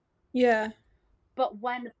sense. yeah. But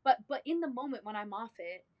in the moment when I'm off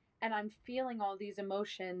it and I'm feeling all these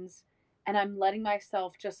emotions and I'm letting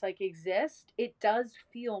myself just like exist, it does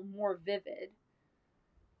feel more vivid.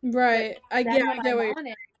 But Right. then I when get I'm what you're. on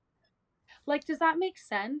it, like, does that make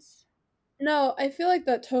sense? No, I feel like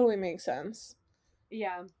that totally makes sense.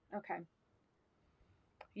 Yeah. Okay.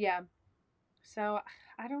 Yeah. So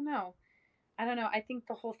I don't know. I don't know. I think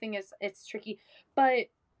the whole thing is it's tricky. But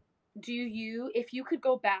do you, if you could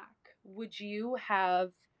go back, would you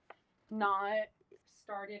have not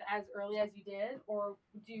started as early as you did, or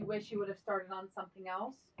do you wish you would have started on something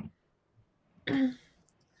else?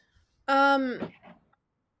 Um,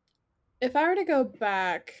 if I were to go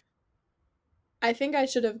back, I think I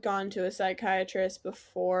should have gone to a psychiatrist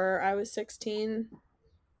before I was 16.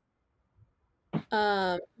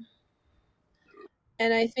 Um,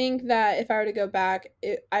 and I think that if I were to go back,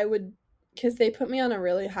 I would, because they put me on a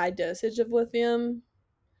really high dosage of lithium,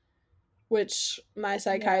 which my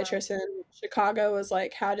Yeah. psychiatrist in Chicago was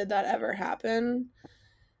like, how did that ever happen?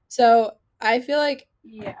 So I feel like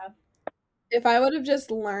Yeah. if I would have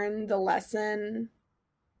just learned the lesson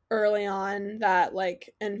early on, that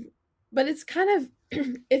like, and but it's kind of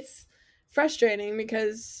it's frustrating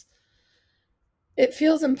because it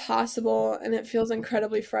feels impossible and it feels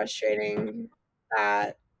incredibly frustrating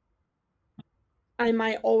that I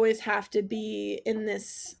might always have to be in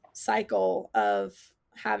this cycle of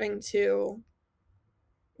having to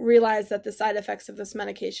realize that the side effects of this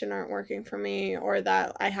medication aren't working for me, or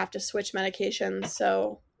that I have to switch medications.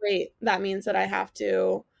 So, wait, that means that I have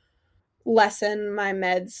to lessen my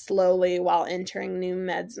meds slowly while entering new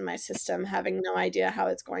meds in my system, having no idea how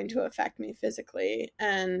it's going to affect me physically.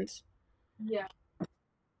 And Yeah.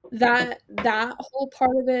 that whole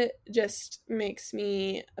part of it just makes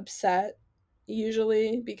me upset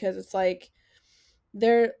usually, because it's like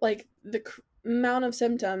they're like amount of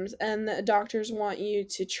symptoms and the doctors want you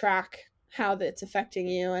to track how that's affecting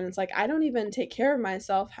you, and it's like I don't even take care of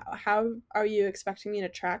myself. How are you expecting me to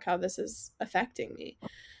track how this is affecting me?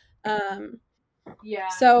 um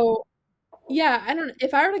Yeah. so yeah, I don't,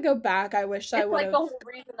 if I were to go back, I wish I It's would like the have whole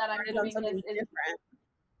reason that I'm started on doing this something is different.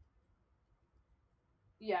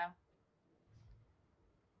 Yeah.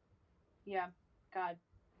 Yeah. God,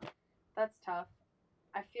 that's tough.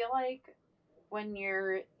 I feel like when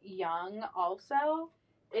you're young, also,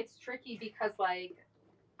 it's tricky because, like,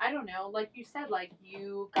 I don't know, like you said, like,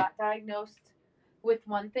 you got diagnosed with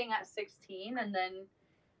one thing at 16, and then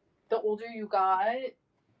the older you got,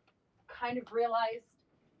 kind of realized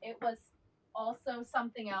it was also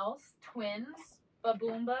something else, twins,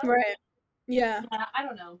 Baboomba. Right. Yeah. Yeah, I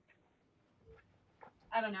don't know.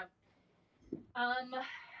 I don't know. Um,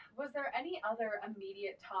 was there any other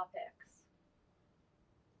immediate topics?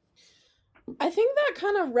 I think that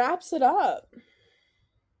kind of wraps it up.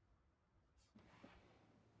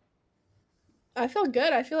 I feel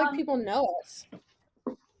good. I feel like people know us.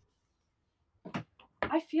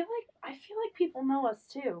 I feel like people know us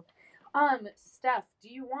too. Steph, do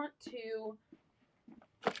you want to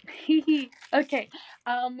okay.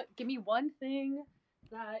 Give me one thing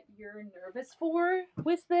that you're nervous for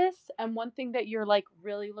with this and one thing that you're like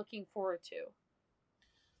really looking forward to.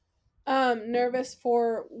 Nervous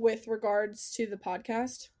for with regards to the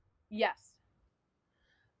podcast. Yes.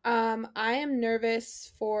 I am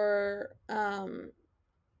nervous for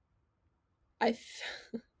I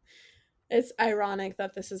it's ironic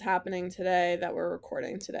that this is happening today, that we're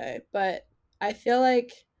recording today, but I feel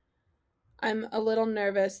like I'm a little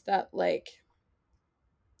nervous that like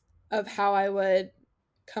of how I would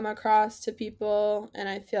come across to people, and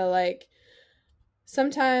I feel like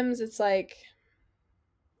sometimes it's like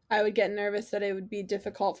I would get nervous that it would be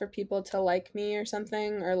difficult for people to like me or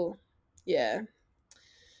something, or yeah.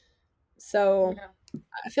 So Yeah.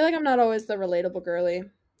 I feel like I'm not always the relatable girly.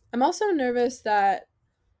 I'm also nervous that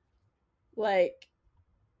like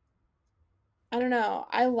I don't know,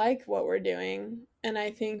 I like what we're doing, and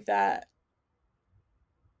I think that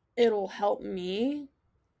it'll help me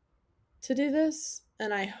to do this,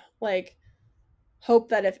 and I like hope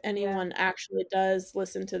that if Yeah. anyone actually does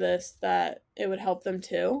listen to this that it would help them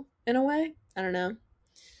too in a way. I don't know.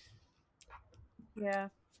 Yeah.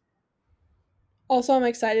 Also, I'm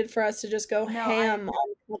excited for us to just go No, I ham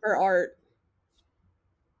on cover art.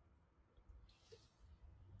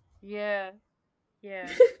 yeah. Yeah.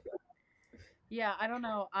 Yeah, I don't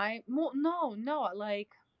know. No, like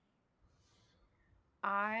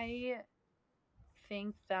I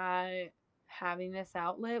think that having this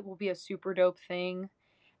outlet will be a super dope thing.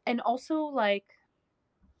 And also like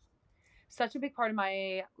such a big part of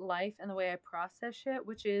my life and the way I process shit,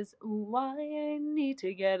 which is why I need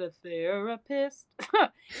to get a therapist.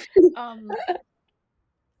 um,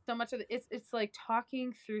 so much of it's like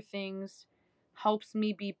talking through things helps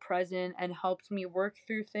me be present and helps me work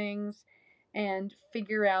through things and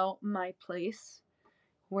figure out my place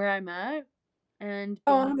where I'm at and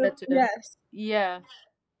being Oh, such a yes. yeah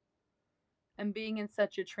and being in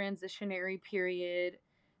such a transitionary period,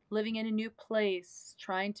 living in a new place,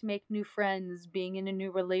 trying to make new friends, being in a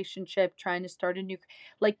new relationship, trying to start a new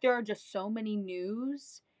like there are just so many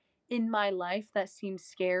news in my life that seem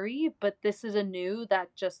scary, but this is a new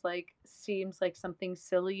that just like seems like something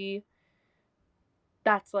silly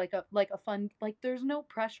that's like a fun like there's no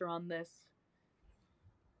pressure on this.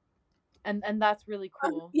 And that's really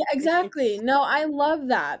cool. Yeah, exactly. It's No, I love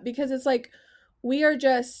that because it's like we are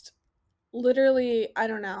just literally, I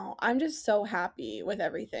don't know. I'm just so happy with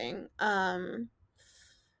everything. And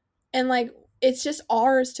like it's just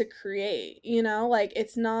ours to create, you know? Like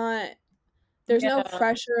it's not there's no yeah.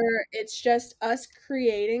 pressure. It's just us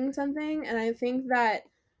creating something, and I think that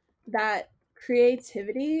that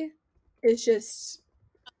creativity is just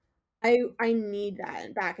I need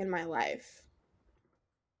that back in my life.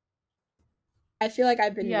 I feel like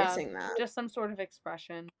I've been Yeah. missing that. Just some sort of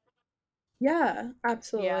expression. Yeah, Yeah.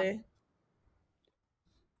 absolutely.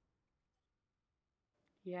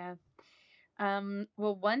 Yeah.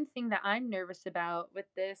 Well, one thing that I'm nervous about with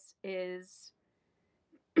this is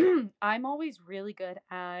I'm always really good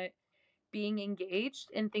at being engaged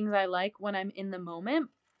in things I like when I'm in the moment,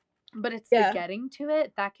 but it's the Yeah. getting to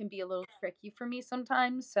it that can be a little tricky for me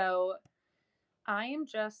sometimes. So I am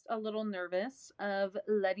just a little nervous of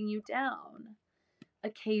letting you down Letting me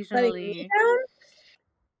occasionally. down?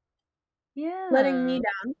 Letting me Yeah.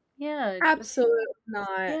 down? Yeah. Absolutely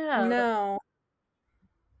not. Yeah. No.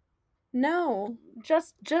 No.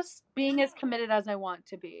 Just being as committed as I want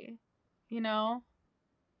to be, you know?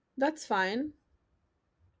 That's fine.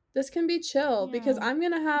 This can be chill because Yeah. I'm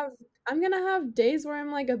gonna have days where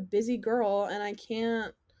I'm like a busy girl and I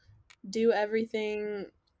can't do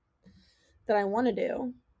everything that I want to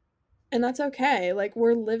do. And that's okay. Like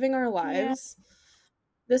we're living our Yeah. lives.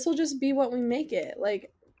 This will just be what we make it.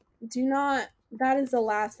 Like do not that is the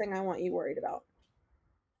last thing I want you worried about.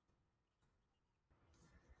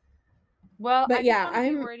 Well, I But just yeah, want to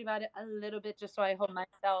be I'm worried about it a little bit just so I hold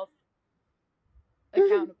myself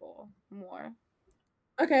accountable more.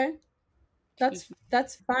 okay.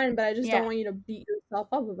 That's fine, but I just don't Yeah. want you to beat yourself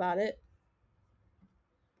up about it.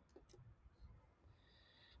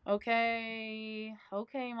 Okay.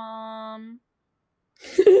 Okay, Mom.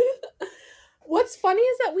 What's funny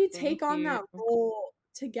is that we Thank take on you. that role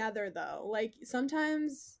together though. Like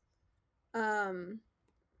sometimes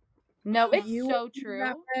No, it's you so are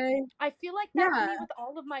that true. way. I feel like that's Yeah, me with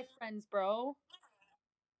all of my friends, bro.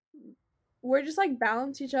 we're just like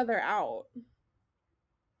balance each other out.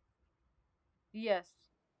 Yes.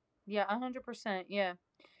 Yeah, 100%. Yeah.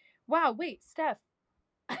 Wow, wait, Steph.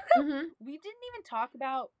 Mhm. We didn't even talk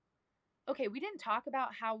about okay, we didn't talk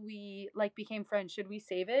about how we like became friends. Should we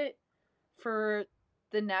save it for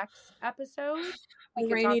the next episode? We A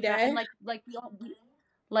could talk rainy about and day.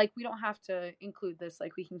 we don't have to include this,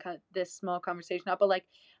 like we can cut this small conversation out, but like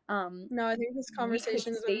No, I think this we could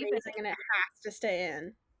conversation is save it. amazing and it has to stay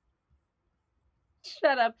in.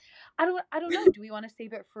 Shut up. I don't know. Do we want to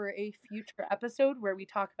save it for a future episode where we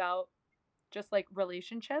talk about just like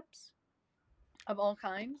relationships of all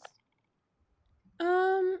kinds?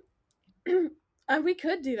 Um we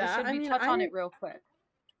could do Or that. should I we mean, touch on it real quick?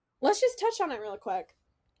 let's just touch on it real quick.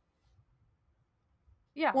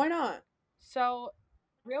 Yeah. Why not? So,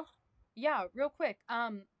 real real quick.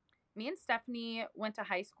 Me and Stephanie went to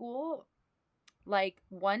high school like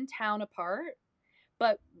one town apart,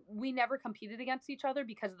 but we never competed against each other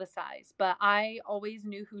because of the size. But I always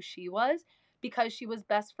knew who she was because she was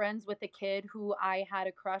best friends with a kid who I had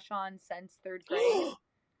a crush on since 3rd grade.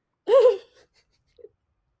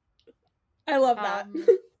 I love that.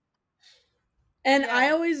 And I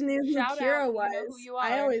Yeah. always knew who Shout out, Kira you know who was. you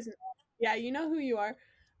are. Yeah, you know who you are.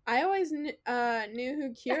 I always knew who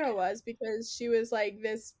Kira was because she was like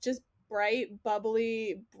this just bright,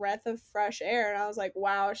 bubbly breath of fresh air, and I was like,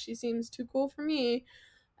 wow, she seems too cool for me.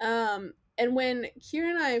 And when Kira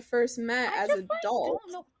and I first met I as just like adults,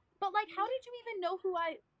 don't know. But like how did you even know who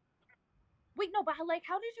I Wait, no, but like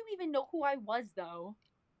how did you even know who I was though?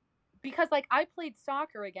 Because like I played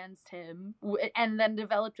soccer against him and then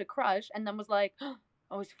developed a crush and then was like, oh,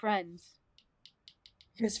 I was friends.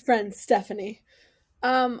 his friend Stephanie.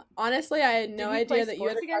 Honestly, I had Did no we play idea that you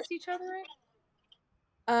had sports a crush. against each other?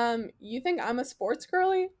 You think I'm a sports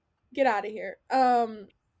girly? Get out of here.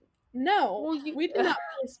 No, Well, you we did not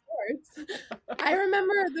play sports. I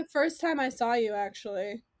remember the first time I saw you,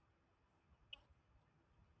 actually.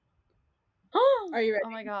 Are you Oh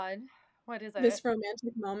my ready? god. What is This it?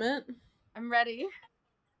 romantic moment. I'm ready.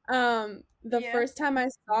 The Yeah. first time I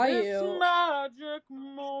saw This you. magic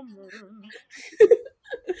moment.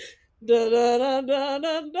 Da, da, da, da,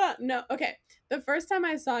 da, da. No, okay. The first time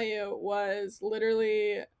I saw you was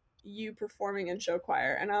literally you performing in show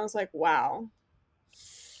choir, and I was like, wow.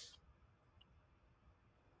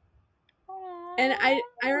 And I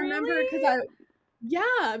remember Really?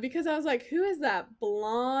 because I was like, who is that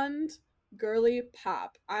blonde girly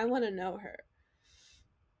pop? I want to know her.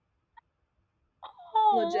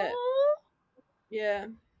 Legit. Oh, Yeah.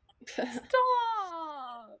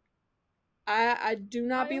 stop. I do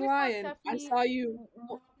not I be always thought lying. I Stephanie. saw you.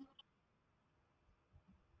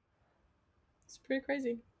 It's pretty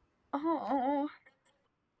crazy. Oh,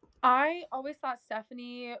 I always thought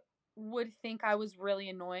Stephanie would think I was really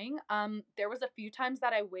annoying. There was a few times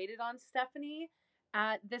that I waited on Stephanie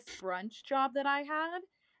at this brunch job that I had,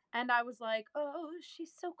 and I was like, "Oh,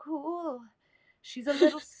 she's so cool. She's a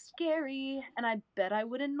little scary, and I bet I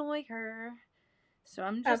would annoy her." So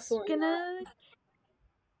I'm just Absolutely not.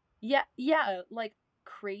 gonna yeah, like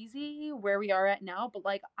crazy where we are at now, but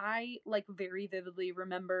like I like very vividly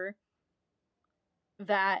remember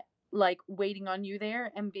that like waiting on you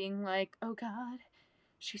there and being like, "Oh god,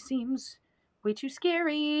 she seems way too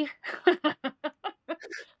scary."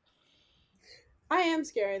 I am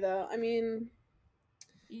scary though. I mean,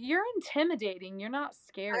 You're intimidating. You're not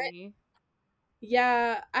I scary.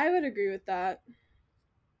 yeah, I would agree with that.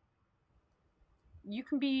 You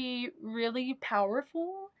can be really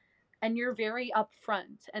powerful and you're very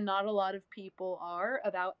upfront, and not a lot of people are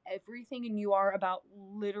about everything, and you are about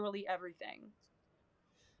literally everything,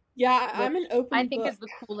 Yeah, I'm which an I open think book. is the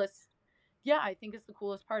coolest. Yeah, I think it's the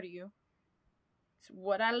coolest part of you. It's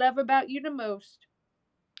what I love about you the most.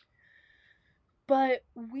 But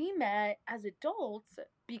we met as adults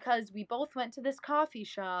because we both went to this coffee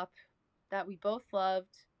shop that we both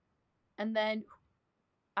loved. And then,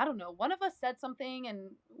 I don't know, one of us said something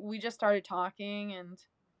and we just started talking, and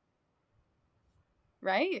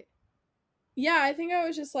right? Yeah, I think I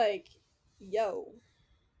was just like, yo.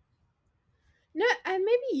 No, and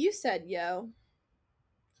maybe you said yo.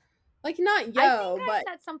 Like, not I think but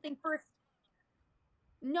I said something first.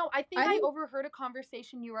 No, I think I overheard a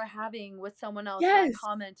conversation you were having with someone else, and I yes,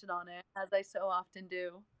 commented on it, as I so often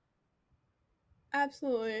do.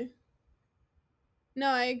 absolutely. No,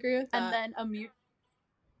 I agree with And that.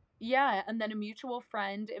 then a mutual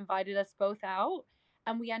friend invited us both out,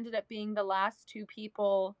 and we ended up being the last two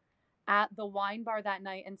people at the wine bar that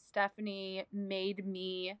night, and Stephanie made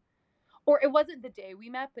me, or it wasn't the day we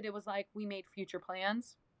met, but it was like we made future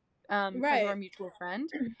plans because of our Right. mutual friend.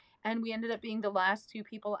 And we ended up being the last two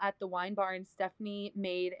people at the wine bar, and Stephanie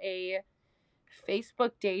made a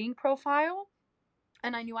Facebook dating profile,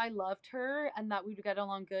 and I knew I loved her and that we would get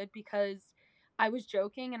along good because I was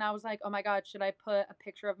joking and I was like, "Oh my god, should I put a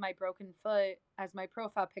picture of my broken foot as my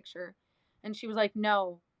profile picture?" And she was like,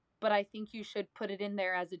 "No, but I think you should put it in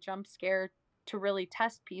there as a jump scare to really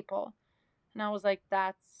test people." And I was like,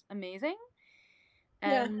 "That's amazing."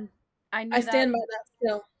 Yeah. And I I knew that, stand by that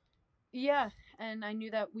still. yeah, and I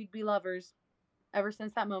knew that we'd be lovers ever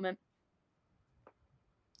since that moment.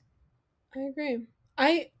 I agree.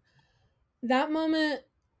 That moment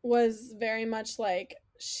was very much like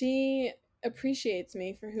she appreciates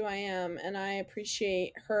me for who I am, and I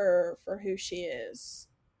appreciate her for who she is.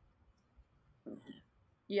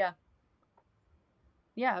 Yeah.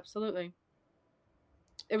 Yeah, absolutely.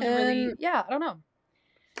 It was a really, And yeah, I don't know.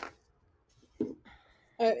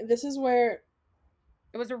 this is where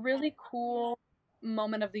It was a really cool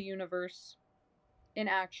moment of the universe in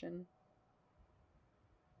action.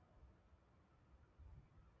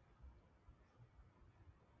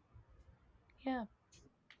 Yeah.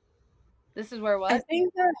 This is where I what?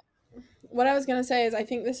 think that what I was gonna say is I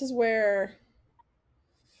think this is where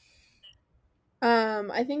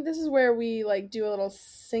I think this is where we like do a little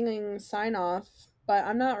singing sign off, but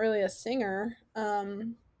I'm not really a singer.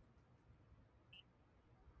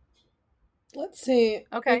 Let's see.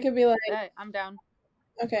 We Okay. could be like, I'm down.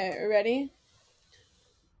 okay, ready?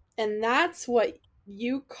 And that's what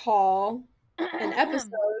you call an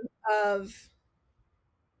episode of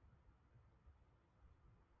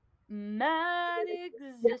Mad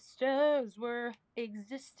existers were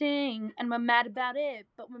existing, and we're mad about it,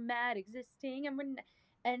 but we're mad existing,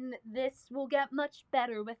 and this will get much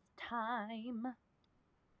better with time.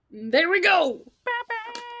 There we go.